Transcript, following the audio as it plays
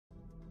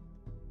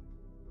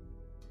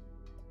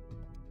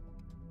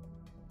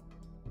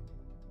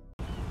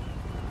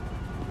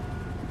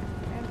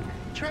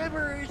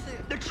Trevor is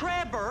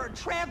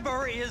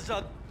Trevor is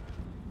a...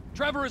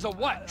 Trevor is a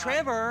what?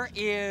 Trevor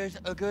is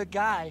a good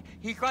guy.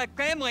 He's like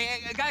family.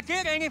 That's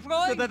it, ain't it,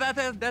 Floyd?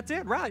 That's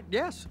it, right?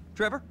 Yes,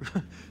 Trevor.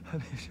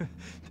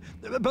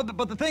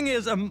 but the thing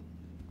is,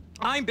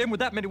 I ain't been with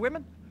that many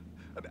women.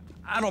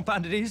 I don't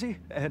find it easy,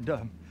 and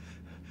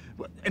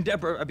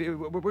Deborah, I mean,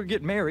 we're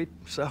getting married,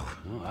 so.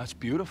 Oh, that's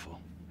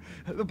beautiful.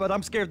 But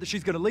I'm scared that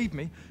she's gonna leave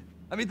me.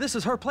 I mean, this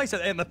is her place,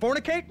 and the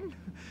fornicating?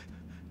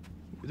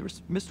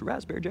 There's Mr.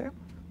 Raspberry Jam.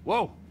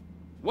 Whoa,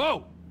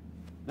 whoa!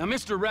 Now,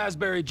 Mr.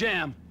 Raspberry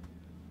Jam,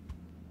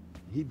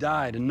 he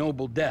died a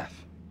noble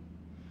death,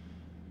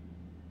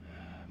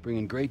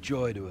 bringing great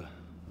joy to a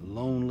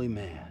lonely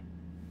man.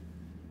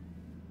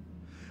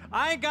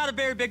 I ain't got a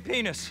very big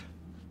penis.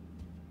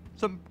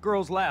 Some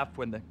girls laugh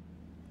when they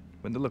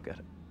look at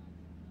it.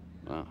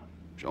 Oh,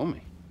 show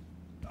me.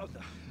 Oh,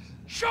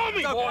 Show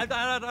me, boy!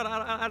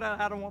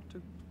 I don't want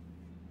to.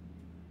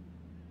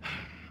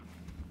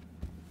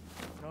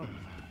 No.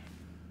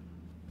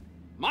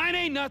 Mine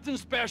ain't nothing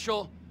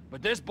special,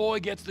 but this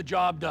boy gets the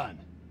job done.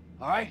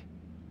 All right?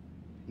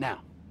 Now,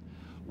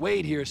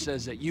 Wade here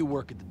says that you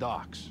work at the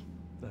docks.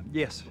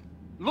 Yes.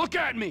 Look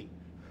at me!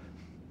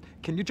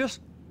 Can you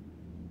just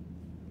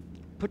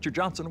put your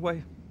Johnson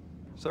away,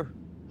 sir?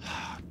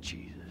 Oh,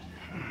 Jesus.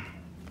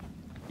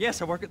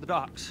 Yes, I work at the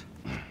docks.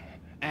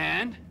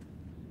 And?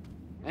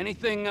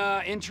 Anything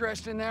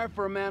interesting there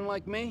for a man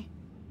like me?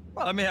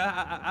 Well, I mean,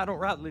 I don't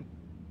rightly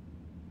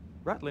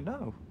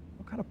know.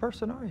 What kind of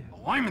person are you?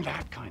 Oh, I'm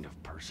that kind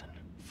of person,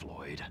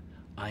 Floyd.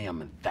 I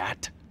am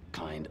that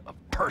kind of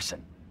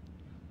person.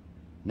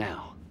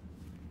 Now,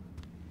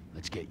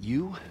 let's get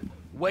you,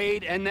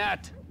 Wade, and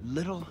that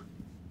little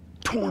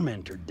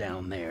tormentor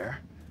down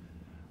there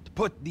to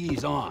put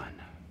these on.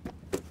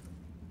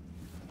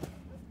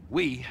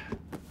 We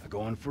are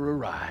going for a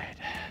ride.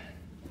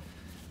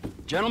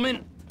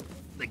 Gentlemen,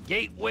 the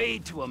gateway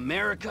to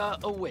America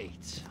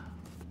awaits.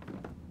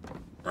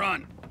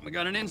 Ron, we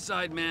got an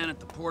inside man at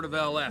the port of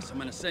LS. I'm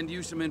gonna send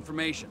you some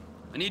information.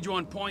 I need you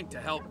on point to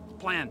help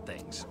plan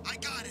things. I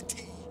got it,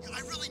 T. I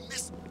really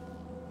miss...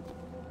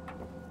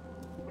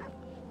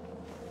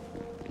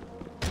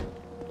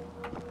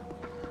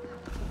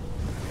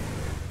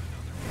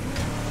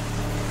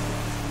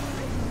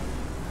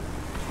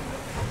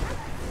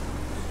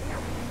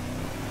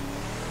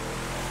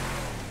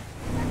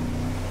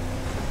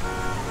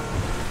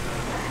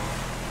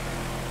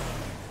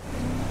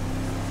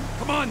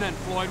 Come on then,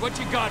 Floyd, what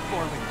you got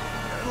for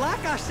me?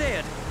 Like I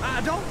said,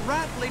 I don't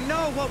rightly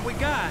know what we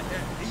got.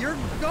 You're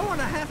going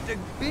to have to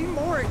be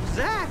more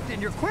exact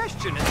in your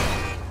questioning.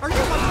 Are you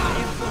under the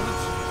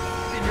influence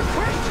in your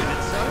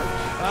questioning,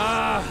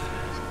 sir?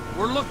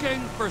 We're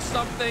looking for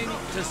something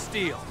to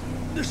steal.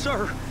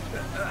 Sir,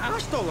 I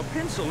stole a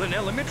pencil in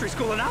elementary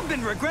school, and I've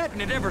been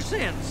regretting it ever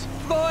since.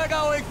 Floyd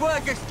always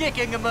was a stick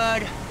in the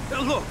mud.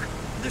 Look,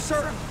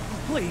 sir,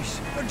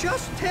 please,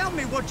 just tell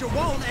me what you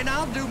want, and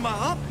I'll do my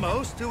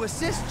utmost to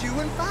assist you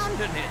in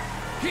finding it.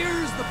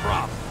 Here's the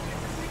problem.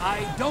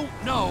 I don't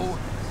know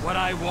what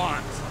I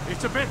want.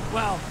 It's a bit,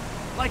 well,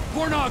 like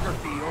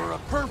pornography or a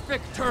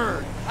perfect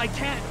turd. I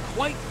can't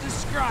quite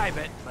describe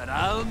it, but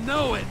I'll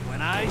know it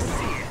when I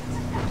see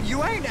it.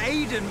 You ain't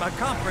aiding my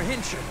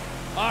comprehension.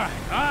 All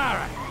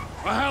right.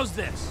 Well, how's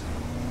this?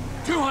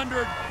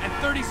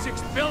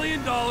 $236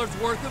 billion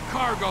worth of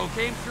cargo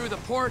came through the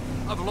port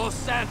of Los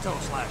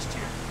Santos last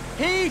year.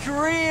 He's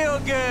real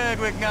good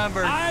with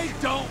numbers. I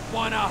don't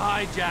want to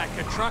hijack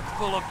a truck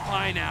full of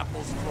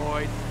pineapples,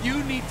 Floyd.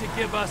 You need to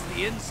give us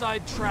the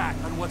inside track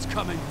on what's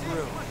coming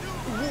through.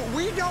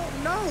 We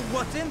don't know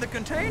what's in the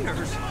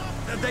containers.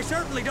 They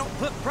certainly don't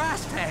put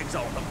price tags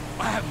on them.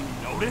 Have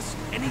you noticed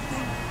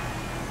anything?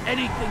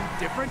 Anything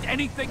different?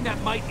 Anything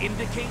that might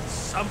indicate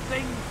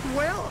something?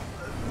 Well,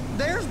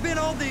 there's been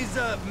all these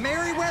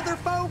Merryweather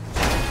folks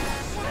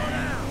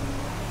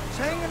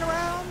hanging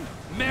around.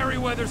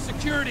 Merryweather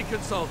Security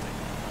Consulting.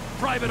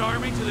 Private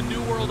army to the New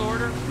World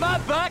Order. My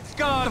butt's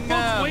gone The folks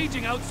now.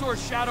 waging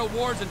outsourced shadow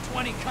wars in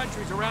 20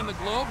 countries around the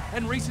globe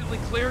and recently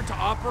cleared to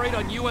operate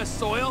on U.S.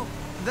 soil.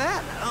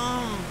 That,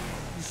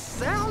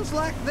 sounds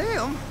like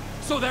them.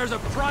 So there's a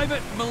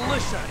private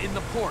militia in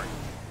the port.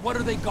 What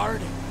are they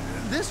guarding?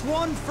 This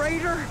one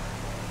freighter,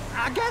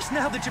 I guess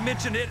now that you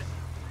mention it,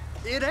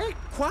 it ain't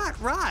quite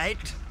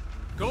right.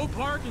 Go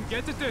park and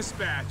get the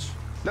dispatch.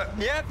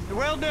 Yep,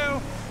 will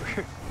do.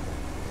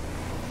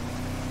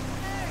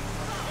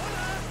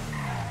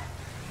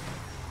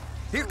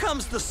 Here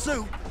comes the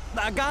suit.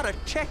 I gotta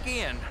check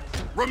in.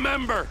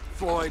 Remember,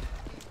 Floyd,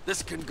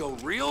 this can go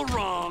real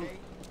wrong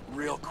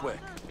real quick.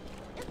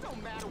 It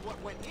don't matter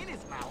what went in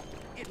his mouth.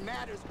 It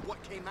matters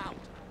what came out.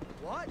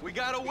 What? We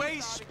got a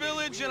waste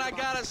spillage and I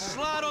got a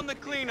slot on the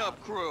cleanup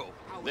crew.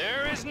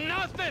 There is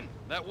nothing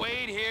that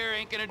Wade here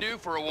ain't gonna do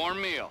for a warm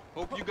meal.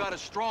 Hope you got a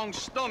strong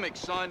stomach,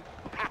 son.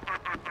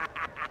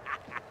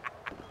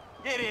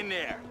 Get in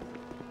there.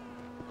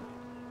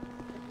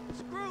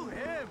 Screw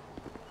him.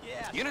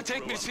 You gonna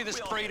take me to see this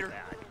freighter?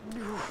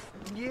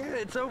 Yeah,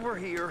 it's over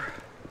here.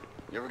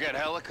 You ever get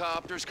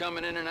helicopters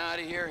coming in and out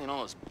of here? You know,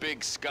 those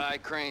big sky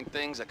crane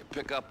things that could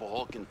pick up a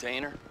whole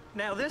container?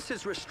 Now, this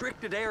is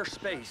restricted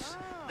airspace.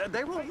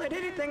 They won't let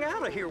anything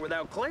out of here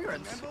without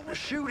clearance.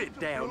 Shoot it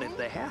down if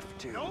they have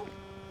to.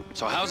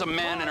 So how's a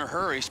man in a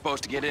hurry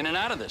supposed to get in and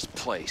out of this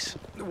place?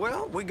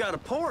 Well, we got a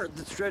port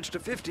that's stretched to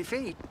 50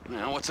 feet. You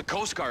know, what's the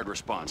Coast Guard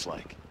response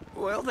like?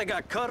 Well, they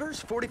got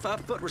cutters,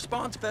 45-foot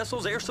response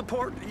vessels, air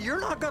support.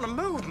 You're not gonna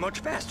move much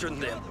faster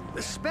than them,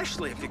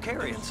 especially if you're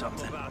carrying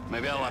something.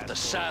 Maybe I'll have to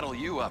saddle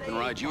you up and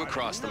ride you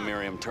across the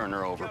Miriam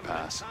Turner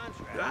overpass.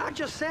 I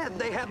just said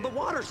they have the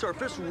water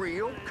surface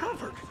real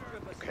covered.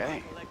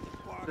 Okay.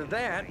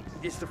 That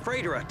is the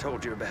freighter I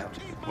told you about.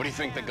 What do you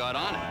think they got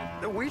on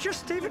it? We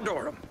just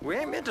stevedore them. We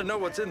ain't meant to know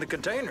what's in the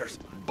containers.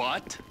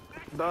 But?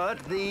 But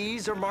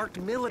these are marked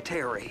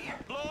military.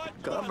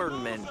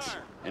 Government.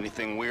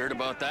 Anything weird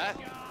about that?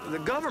 The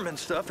government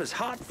stuff is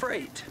hot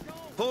freight.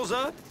 Pulls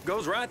up,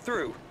 goes right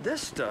through. This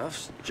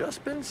stuff's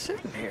just been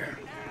sitting here.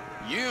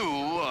 You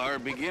are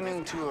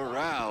beginning to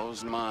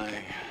arouse my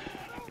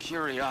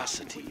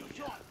curiosity.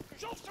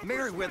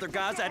 Merryweather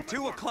guys at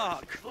 2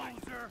 o'clock.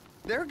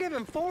 They're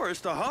giving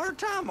Forrest a hard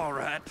time, all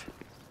right.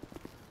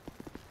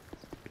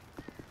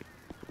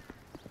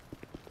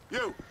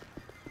 You!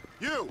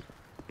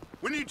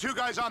 We need 2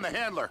 guys on the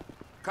handler.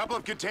 Couple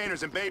of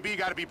containers and Bay B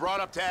gotta be brought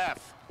up to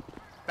F.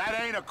 That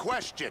ain't a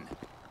question.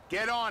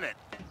 Get on it.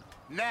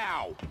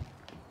 Now!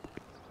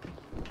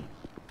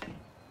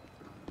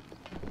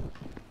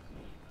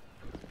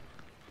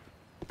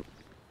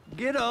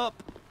 Get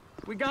up.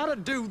 We gotta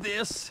do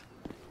this.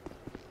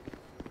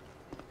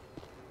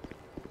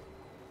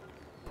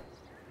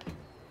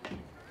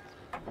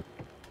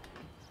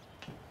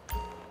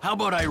 How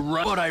about I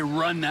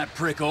run that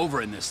prick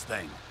over in this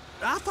thing?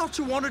 I thought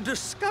you wanted to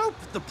scope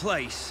the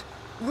place.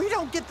 We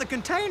don't get the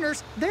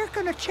containers, they're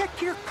gonna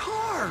check your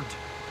card.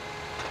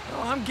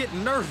 Oh, I'm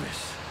getting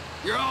nervous.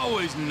 You're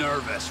always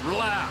nervous.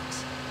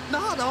 Relax.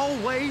 Not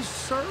always,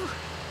 sir.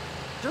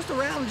 Just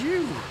around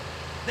you.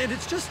 And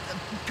it's just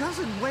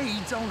Cousin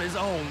Wade's on his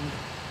own.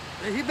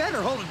 He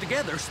better hold it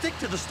together, stick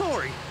to the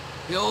story.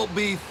 He'll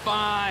be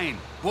fine.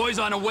 Boy's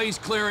on a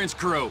waste clearance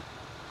crew.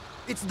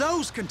 It's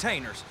those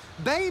containers,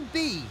 Bay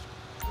B.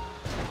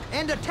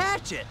 And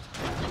attach it.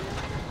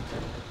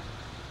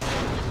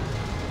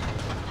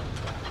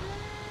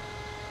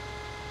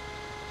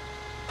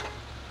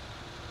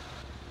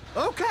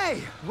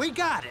 Okay, we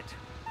got it.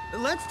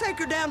 Let's take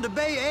her down to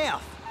Bay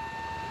F.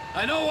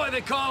 I know why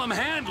they call them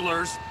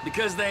handlers,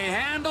 because they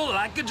handle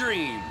like a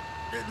dream.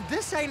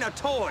 This ain't a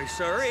toy,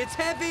 sir. It's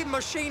heavy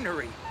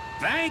machinery.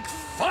 Thank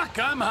fuck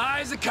I'm high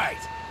as a kite.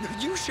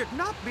 You should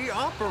not be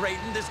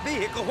operating this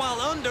vehicle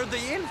while under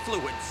the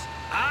influence.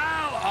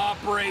 I'll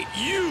operate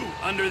you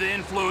under the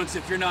influence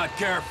if you're not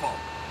careful.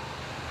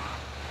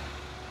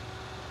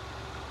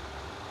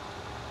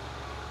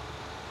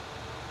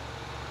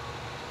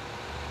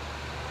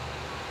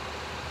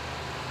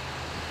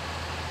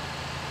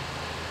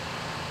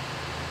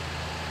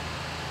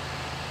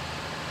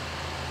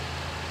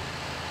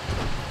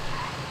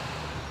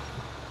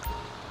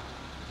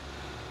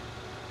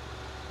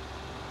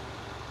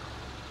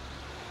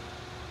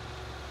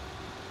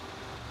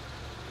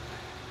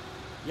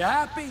 You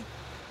happy?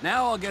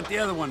 Now I'll get the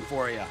other one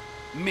for you.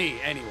 Me,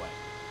 anyway.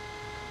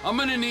 I'm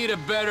gonna need a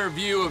better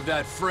view of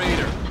that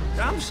freighter.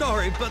 I'm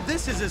sorry, but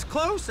this is as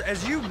close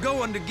as you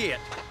going to get.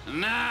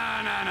 Nah.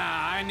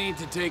 I need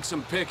to take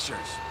some pictures.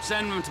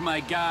 Send them to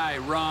my guy,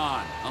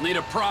 Ron. I'll need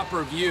a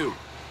proper view.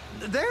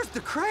 There's the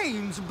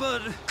cranes,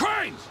 but...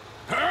 Cranes!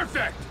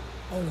 Perfect!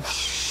 Oh,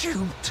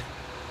 shoot.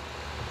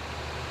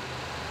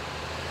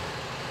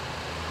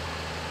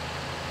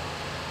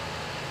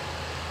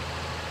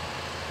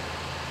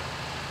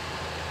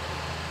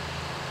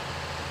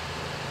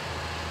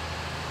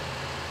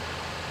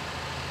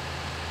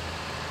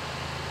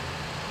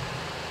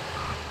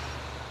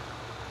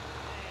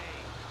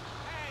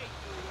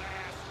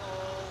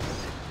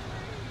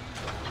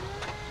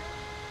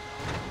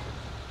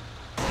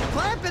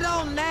 Clamp it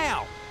on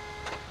now!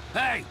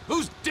 Hey,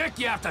 whose dick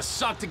you have to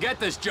suck to get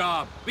this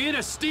job? Being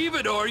a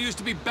stevedore used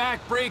to be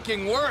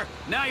back-breaking work.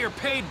 Now you're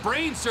paid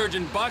brain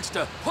surgeon bucks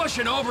to push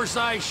an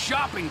oversized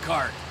shopping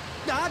cart.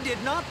 I did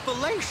not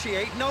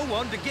fellatiate no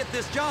one to get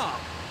this job.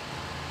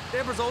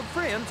 Deborah's old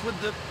friends with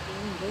the...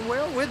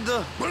 well, with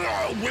the...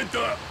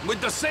 With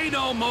the say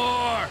no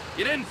more.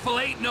 You didn't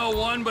fillet no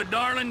one, but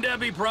darling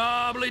Debbie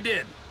probably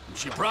did.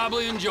 She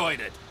probably enjoyed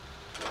it.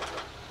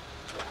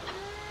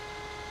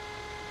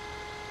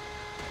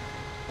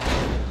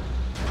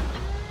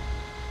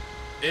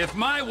 If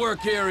my work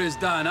here is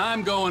done,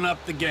 I'm going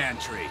up the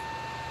gantry.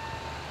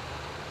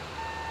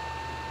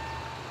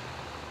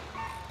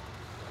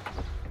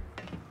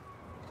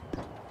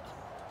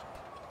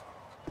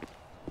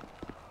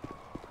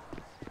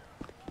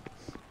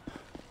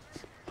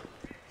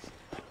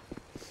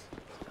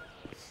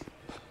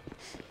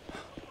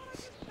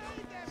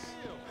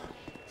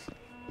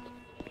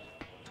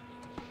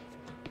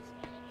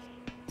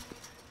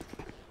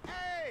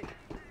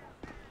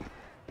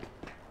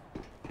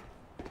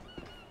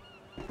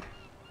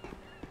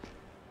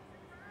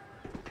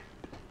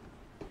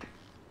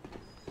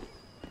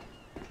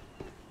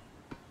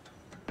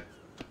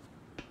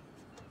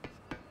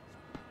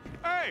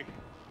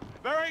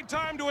 There ain't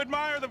time to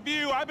admire the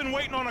view. I've been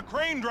waiting on a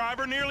crane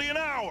driver nearly an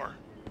hour.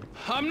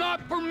 I'm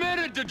not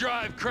permitted to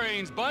drive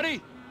cranes,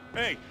 buddy.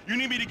 Hey, you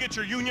need me to get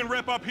your union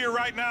rep up here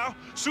right now?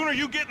 Sooner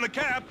you get in the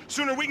cab,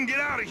 sooner we can get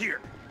out of here.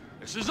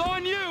 This is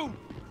on you.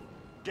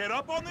 Get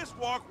up on this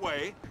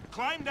walkway,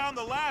 climb down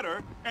the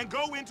ladder, and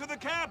go into the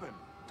cabin.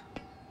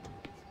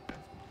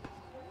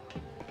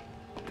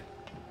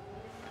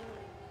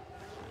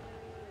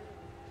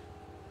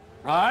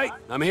 All right,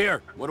 I'm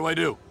here. What do I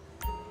do?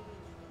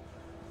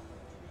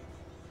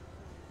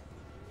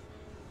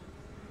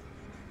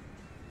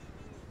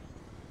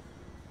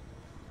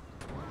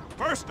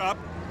 First up,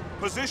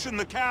 position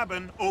the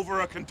cabin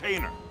over a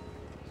container.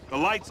 The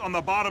lights on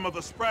the bottom of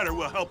the spreader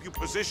will help you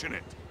position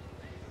it.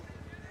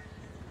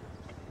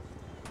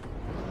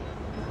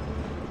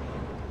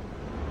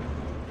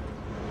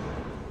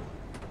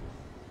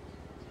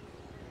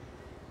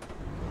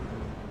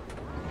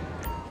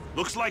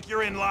 Looks like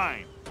you're in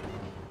line.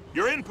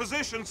 You're in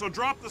position, so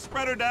drop the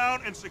spreader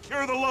down and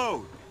secure the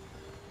load.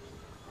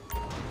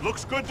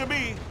 Looks good to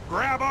me.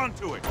 Grab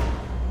onto it.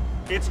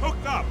 It's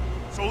hooked up,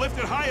 so lift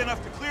it high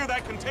enough to clear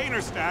that container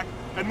stack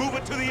and move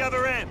it to the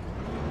other end.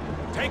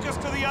 Take us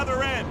to the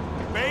other end,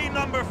 bay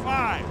number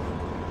 5.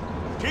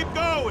 Keep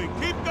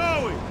going, keep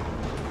going.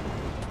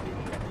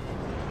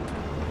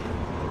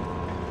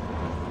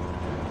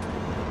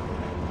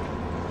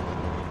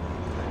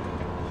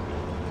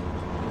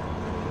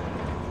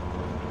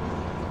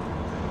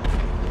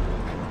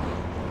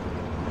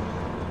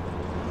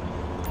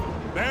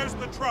 There's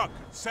the truck.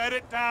 Set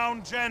it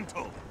down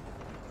gentle.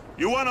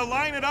 You want to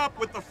line it up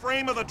with the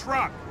frame of the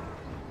truck.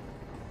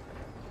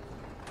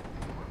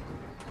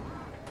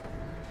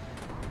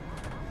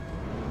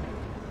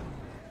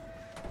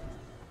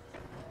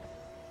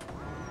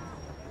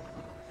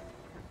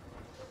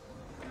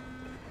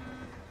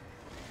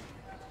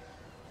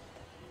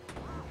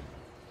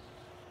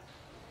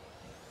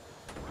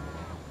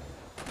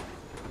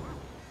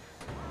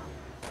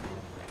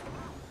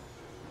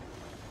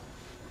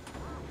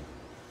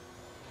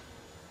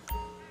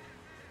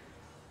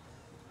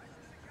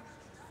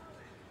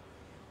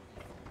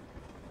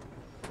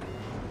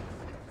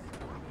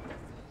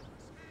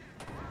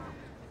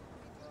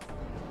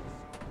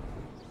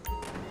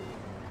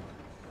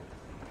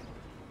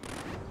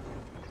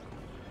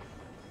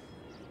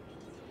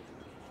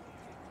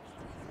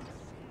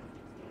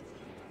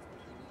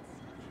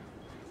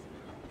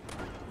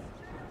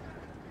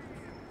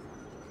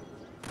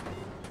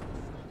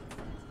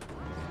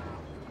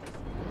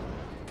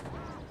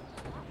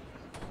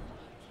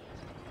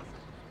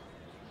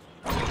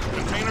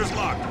 Container's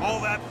locked,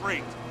 all that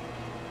freight.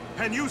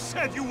 And you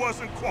said you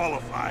wasn't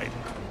qualified.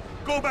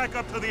 Go back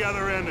up to the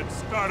other end and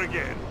start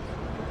again.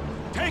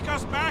 Take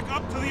us back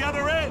up to the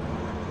other end.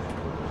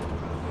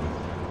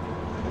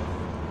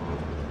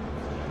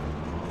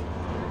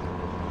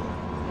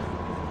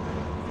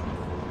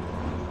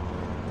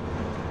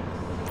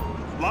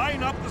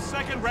 Line up the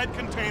second red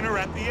container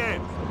at the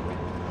end.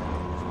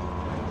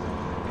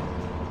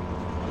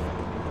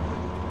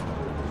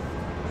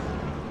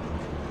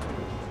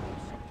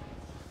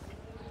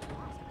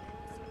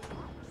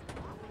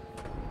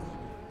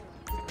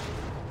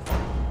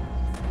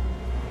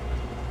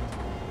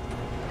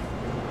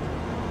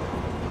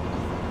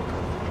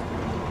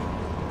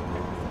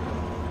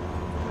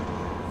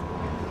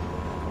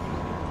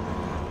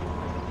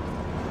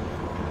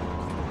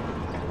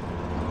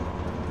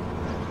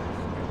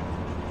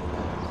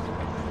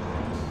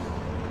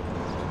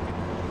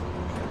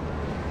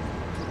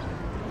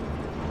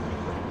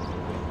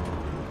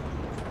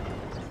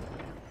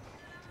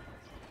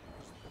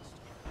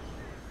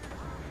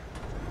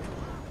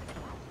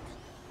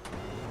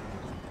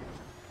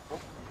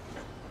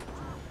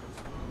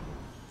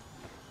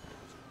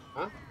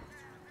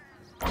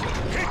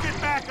 Pick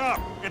it back up!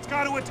 It's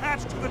got to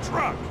attach to the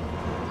truck!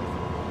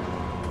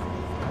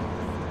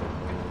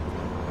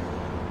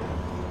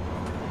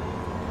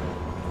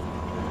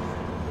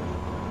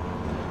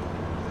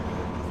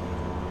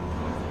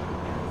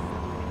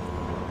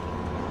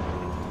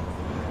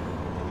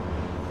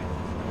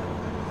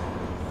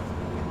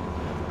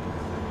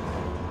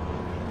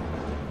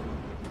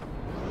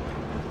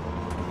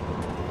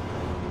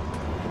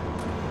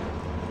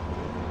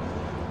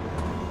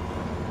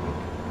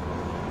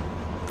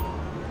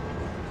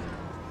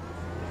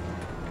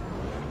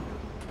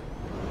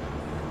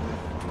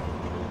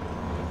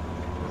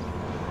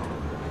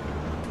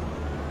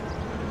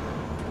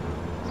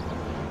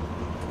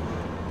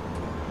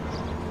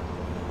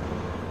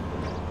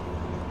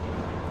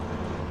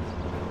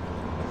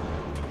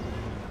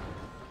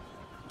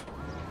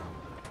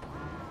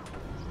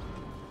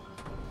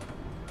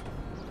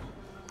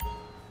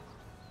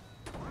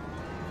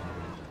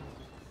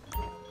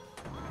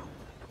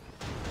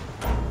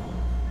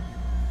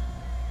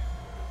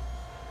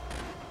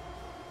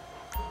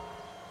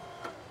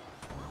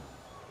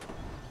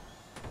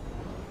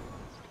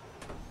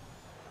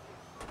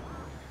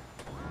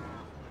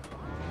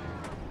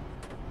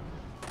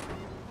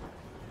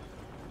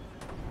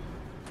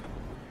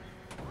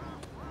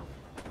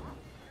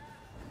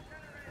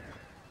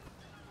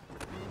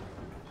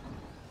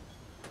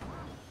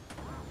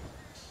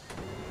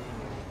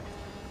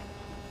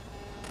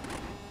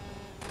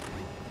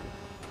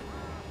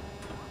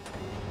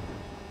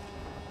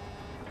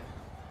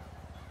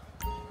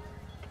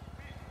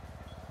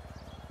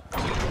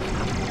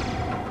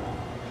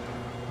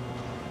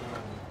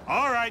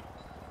 All right,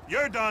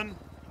 you're done.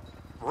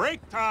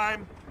 Break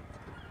time.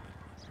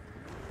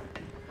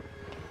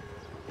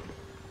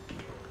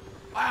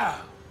 Wow.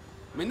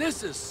 I mean,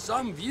 this is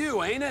some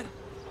view, ain't it?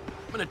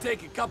 I'm gonna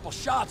take a couple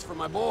shots for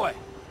my boy.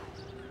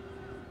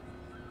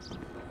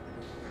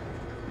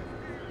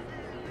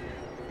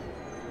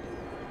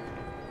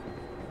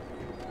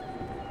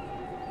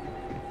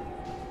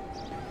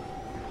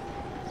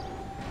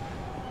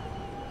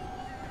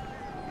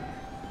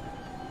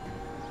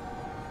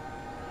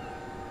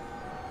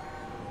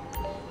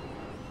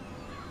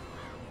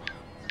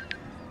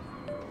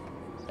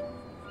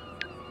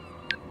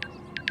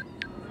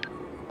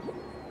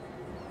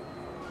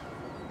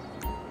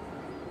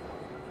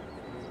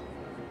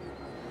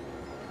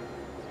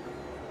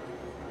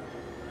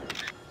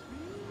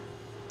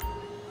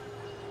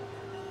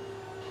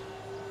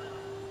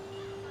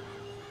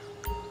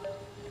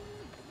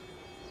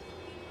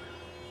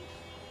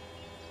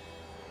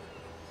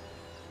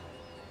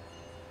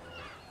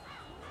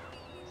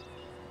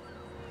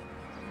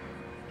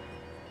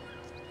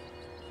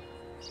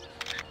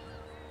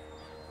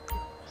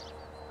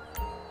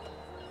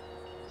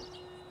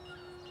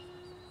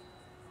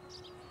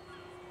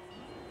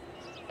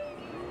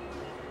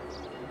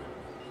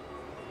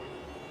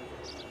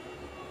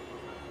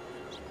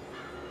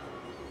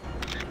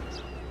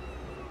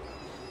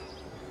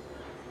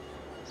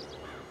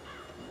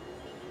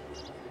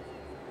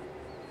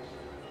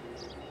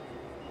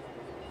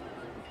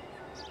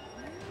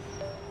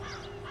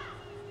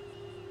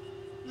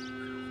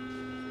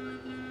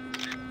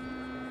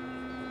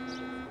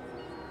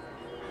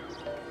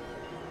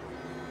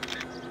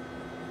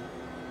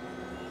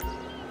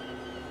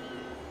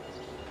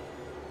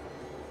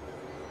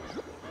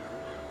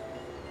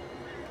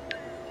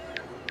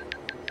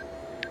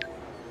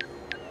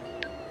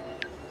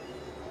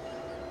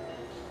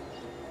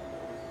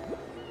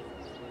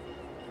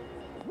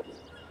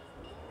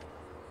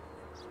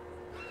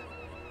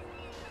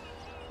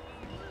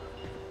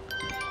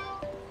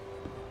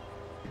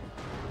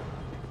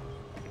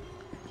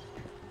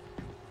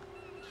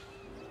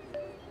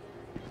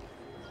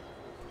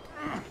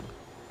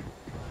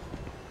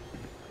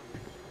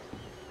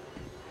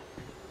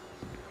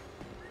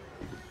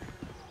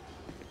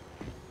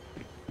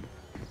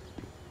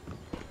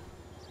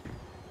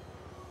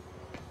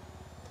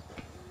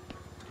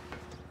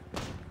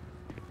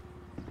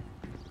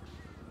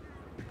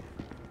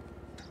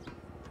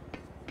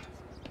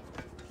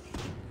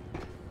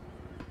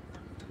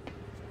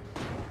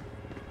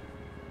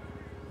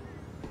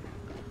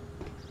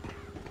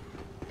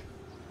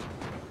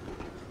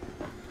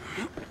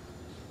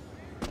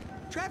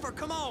 Trevor,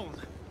 come on.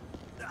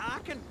 I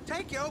can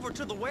take you over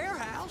to the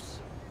warehouse.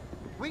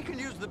 We can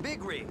use the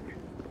big rig.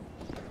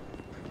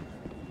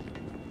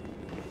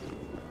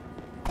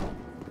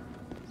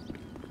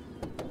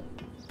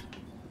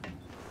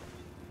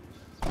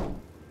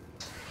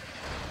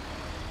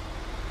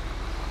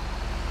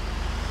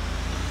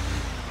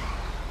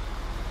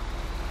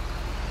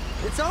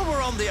 It's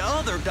over on the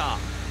other dock.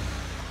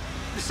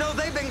 So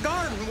they've been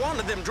guarding one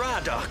of them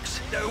dry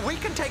docks. We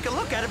can take a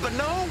look at it, but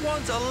no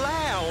one's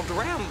allowed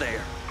around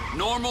there.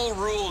 Normal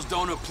rules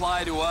don't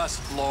apply to us,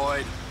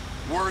 Floyd.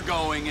 We're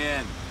going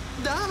in.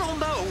 I don't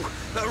know.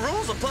 The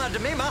rules applied to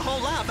me my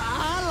whole life.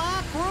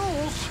 I like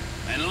rules.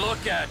 And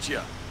look at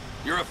you.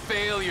 You're a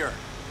failure.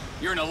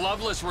 You're in a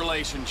loveless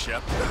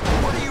relationship.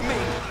 What do you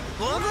mean?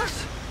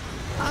 Loveless?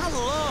 I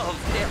love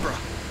Deborah.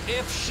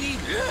 If she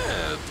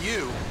loved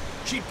you,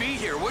 she'd be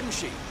here, wouldn't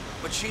she?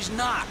 But she's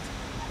not.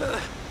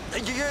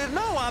 You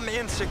know I'm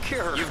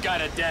insecure. You've got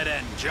a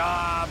dead-end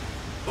job.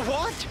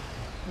 What?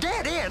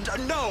 Dead end?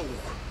 No.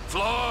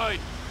 Floyd,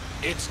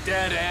 it's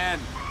dead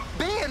end.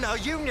 Being a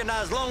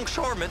unionized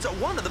longshoreman's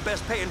one of the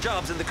best paying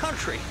jobs in the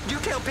country. You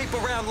tell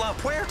people around La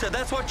Puerta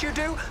that's what you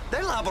do,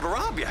 they're liable to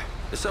rob you.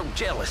 They're so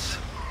jealous.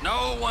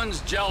 No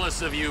one's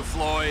jealous of you,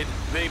 Floyd.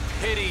 They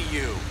pity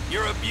you.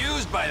 You're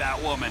abused by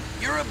that woman.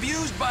 You're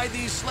abused by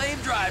these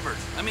slave drivers.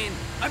 I mean,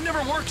 I've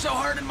never worked so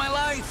hard in my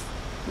life.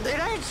 It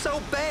ain't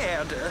so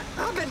bad.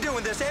 I've been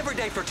doing this every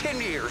day for 10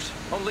 years,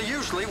 only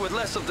usually with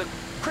less of the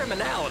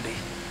criminality.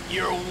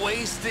 You're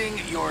wasting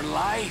your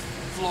life,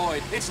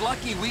 Floyd. It's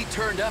lucky we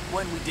turned up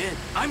when we did.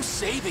 I'm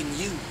saving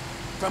you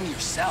from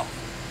yourself.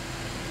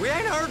 We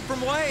ain't heard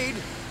from Wade.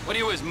 What are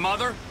you, his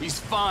mother? He's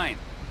fine.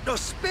 The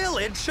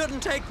spillage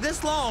shouldn't take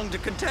this long to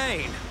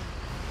contain.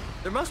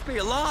 There must be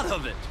a lot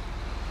of it.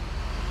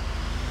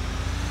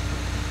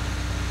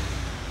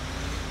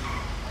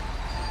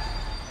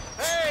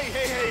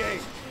 Hey!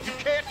 You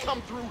can't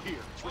come through here.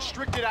 It's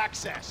restricted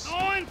access.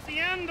 No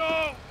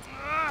entiendo.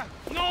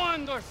 No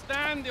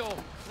understando.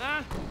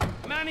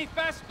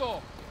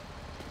 Manifesto.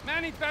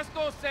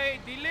 Manifesto say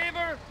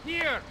deliver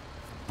here.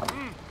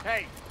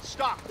 Hey,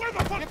 stop. Where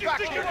the fuck Get do you back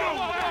think here. you're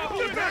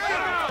going? Get back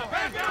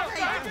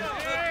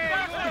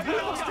here!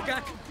 We must have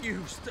got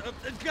confused.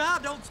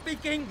 God don't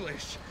speak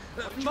English.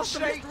 Must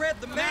have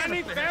misread the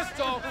manifest.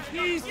 Manifesto.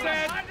 He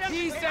said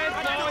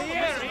go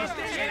here.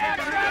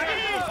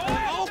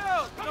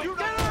 You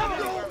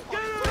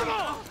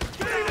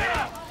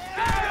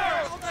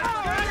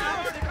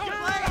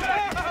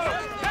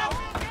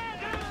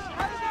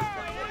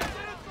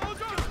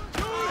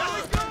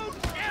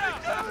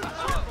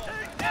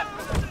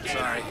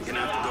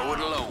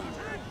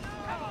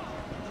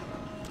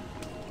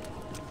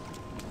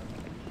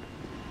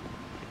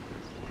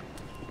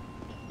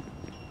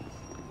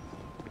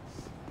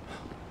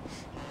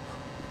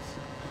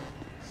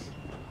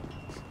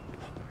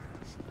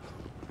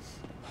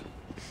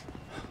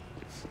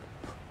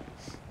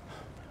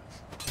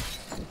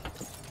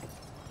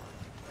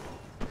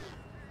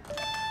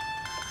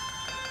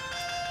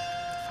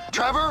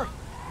Trevor,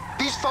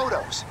 these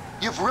photos,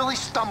 you've really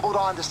stumbled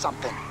onto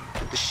something.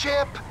 The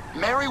ship,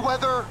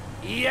 Merryweather.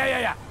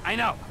 Yeah, I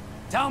know.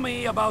 Tell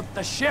me about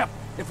the ship.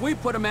 If we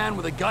put a man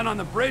with a gun on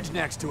the bridge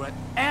next to it,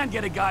 and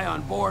get a guy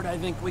on board, I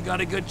think we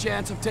got a good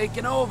chance of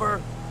taking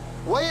over.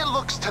 Way it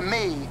looks to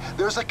me,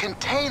 there's a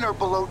container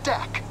below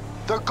deck.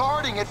 They're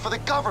guarding it for the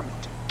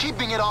government,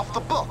 keeping it off the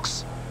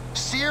books.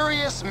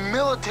 Serious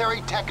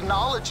military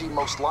technology,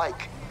 most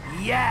like.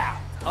 Yeah,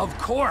 of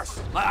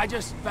course. I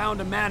just found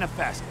a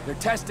manifest. They're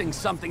testing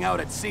something out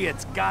at sea.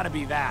 It's gotta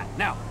be that.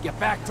 Now, get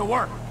back to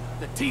work.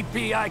 The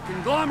TPI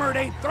conglomerate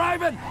ain't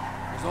thriving.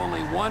 There's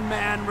only one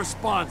man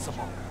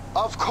responsible.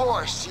 Of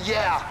course,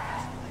 yeah.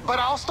 But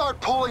I'll start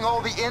pulling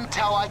all the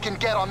intel I can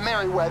get on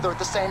Merryweather at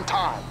the same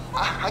time.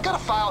 I got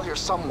a file here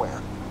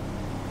somewhere.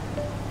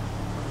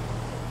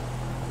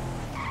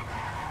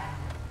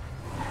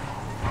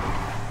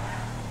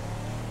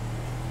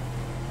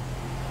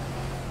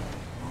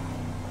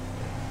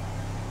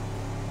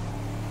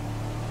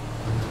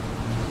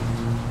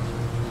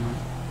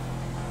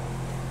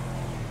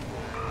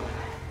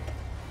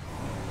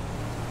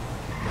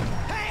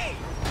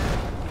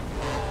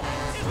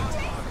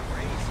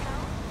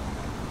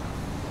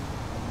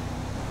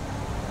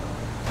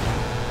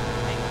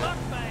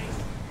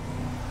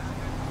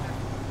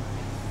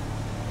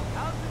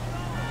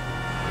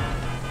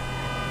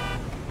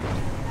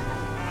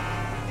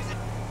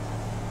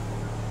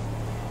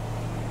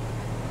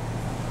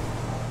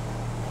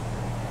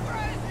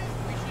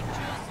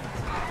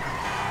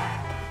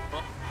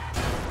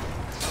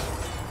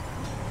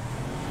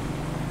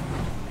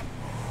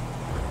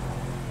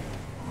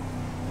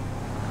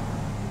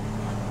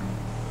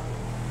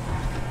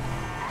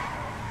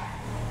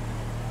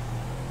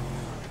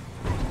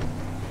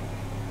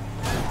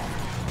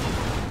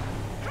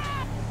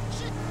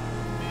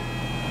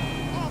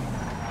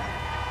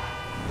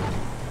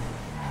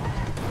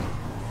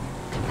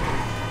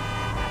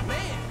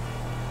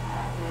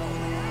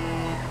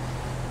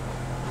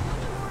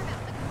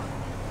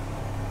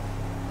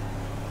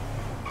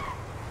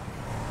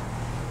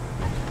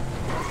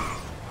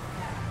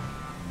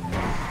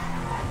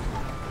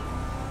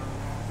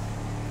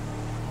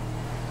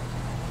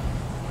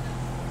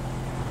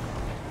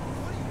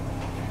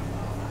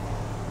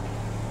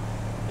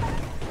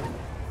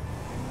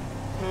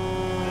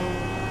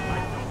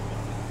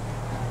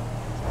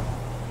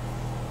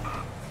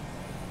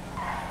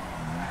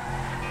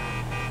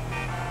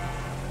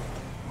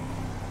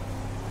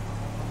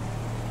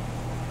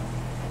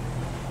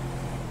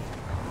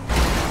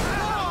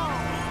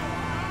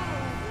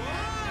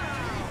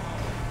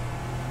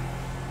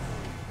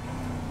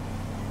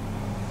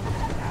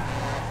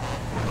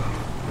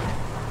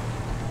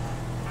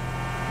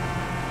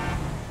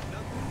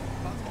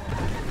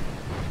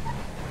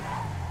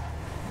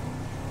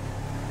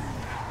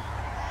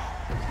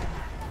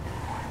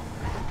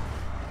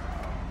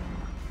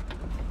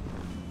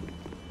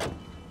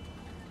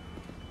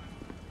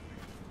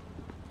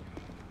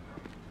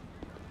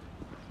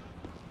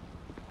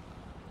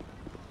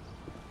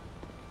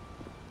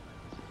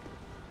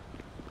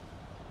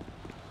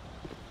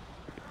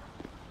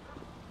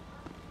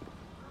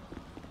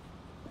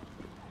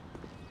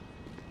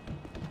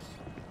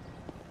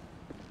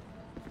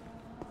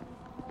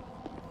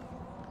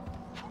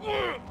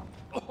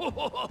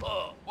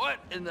 What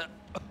in the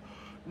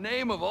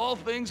name of all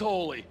things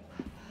holy?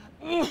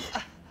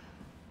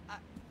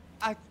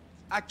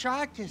 I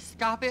tried to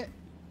stop it,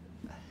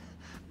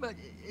 but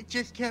it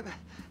just kept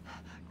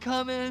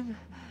coming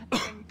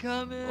and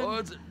coming. Oh,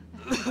 it's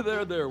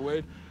there,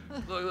 Wade.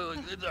 Look,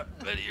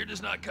 it's you're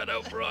just not cut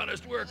out for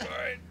honest work, all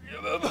right?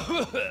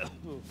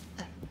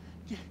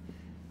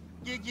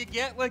 Did you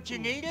get what you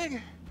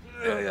needed?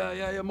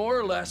 Yeah, more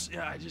or less.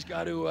 Yeah, I just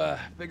got to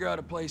figure out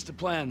a place to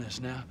plan this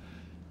now.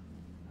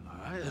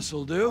 All right,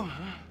 this'll do.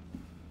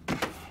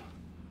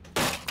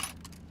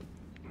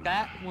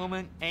 That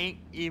woman ain't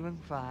even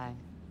fine.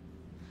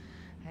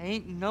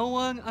 Ain't no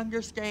one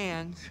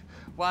understands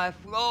why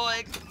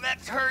Floyd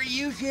lets her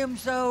use him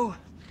so.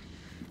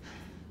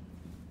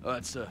 Oh,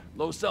 it's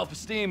low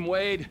self-esteem,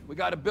 Wade. We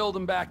got to build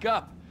him back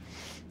up.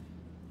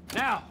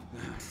 Now.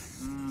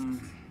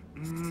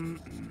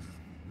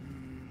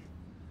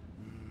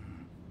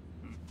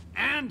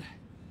 And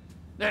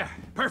there,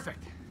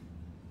 perfect.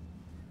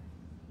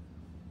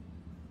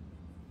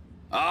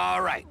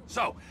 All right,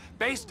 so,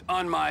 based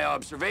on my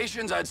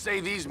observations, I'd say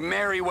these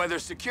Merryweather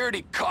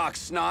security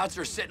cocksnots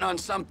are sitting on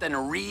something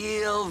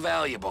real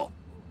valuable.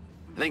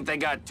 I think they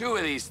got 2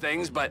 of these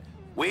things, but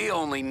we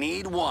only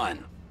need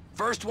 1.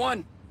 First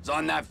one is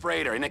on that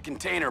freighter in a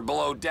container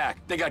below deck.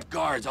 They got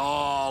guards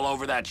all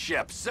over that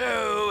ship,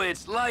 so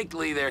it's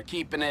likely they're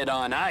keeping it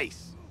on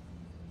ice.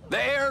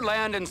 The air,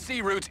 land, and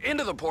sea routes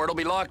into the port will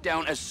be locked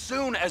down as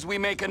soon as we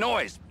make a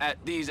noise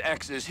at these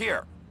X's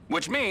here.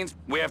 Which means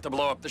we have to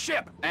blow up the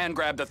ship and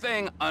grab the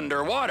thing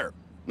underwater.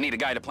 Need a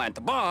guy to plant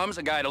the bombs,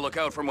 a guy to look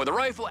out for him with a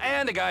rifle,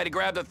 and a guy to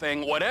grab the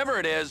thing, whatever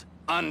it is,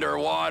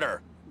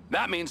 underwater.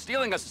 That means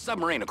stealing us a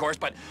submarine, of course,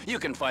 but you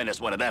can find us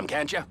one of them,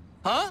 can't you?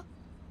 Huh?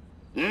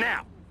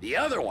 Now, The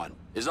other one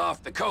is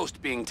off the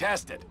coast being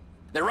tested.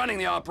 They're running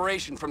the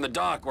operation from the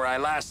dock where I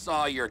last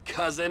saw your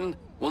cousin.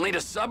 We'll need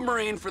a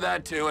submarine for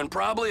that too, and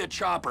probably a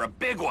chopper, a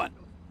big one.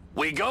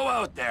 We go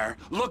out there,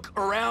 look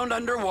around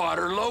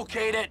underwater,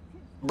 locate it,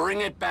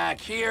 bring it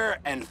back here,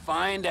 and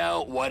find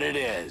out what it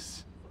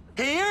is.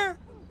 Here?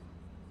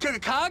 To the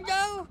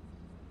Congo?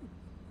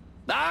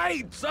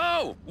 Aye,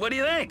 so, what do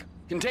you think?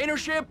 Container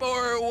ship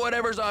or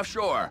whatever's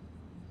offshore?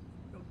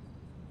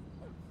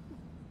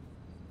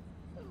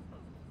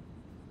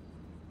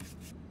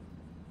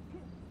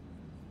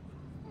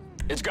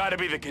 It's gotta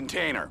be the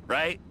container,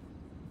 right?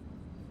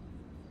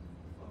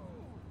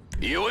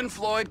 You and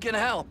Floyd can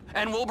help,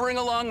 and we'll bring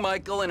along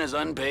Michael and his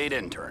unpaid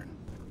intern.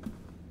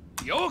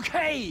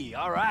 Okay,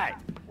 all right.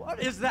 What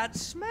is that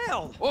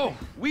smell? Oh,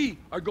 we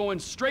are going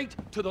straight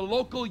to the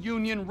local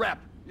union rep.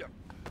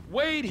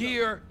 Wade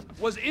here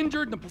was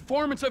injured in the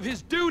performance of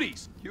his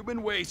duties.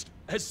 Human waste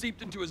has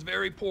seeped into his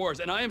very pores,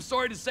 and I am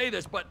sorry to say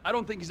this, but I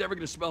don't think he's ever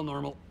gonna smell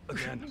normal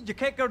again. You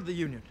can't go to the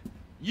union.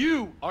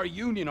 You are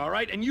union, all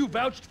right? And you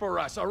vouched for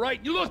us, all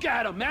right? You look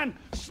at him, man.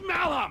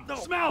 Smell him! No.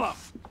 Smell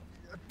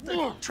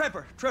him!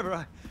 Trevor,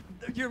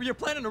 you're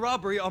planning a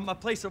robbery on my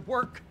place of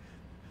work.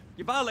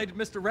 You violated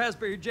Mr.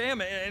 Raspberry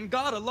Jam, and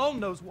God alone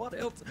knows what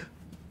else.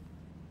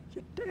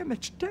 You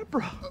damaged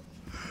Deborah.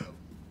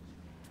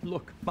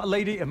 Look, my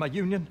lady and my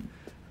union,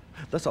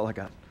 that's all I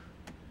got.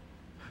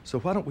 So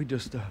why don't we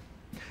just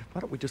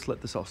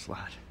let this all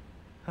slide,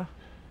 huh?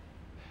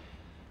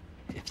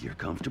 If you're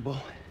comfortable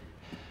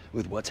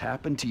with what's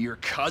happened to your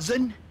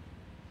cousin,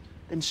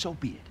 then so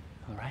be it,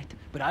 all right?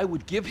 But I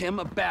would give him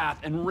a bath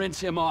and rinse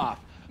him off.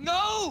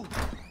 No!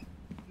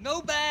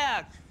 No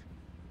bath!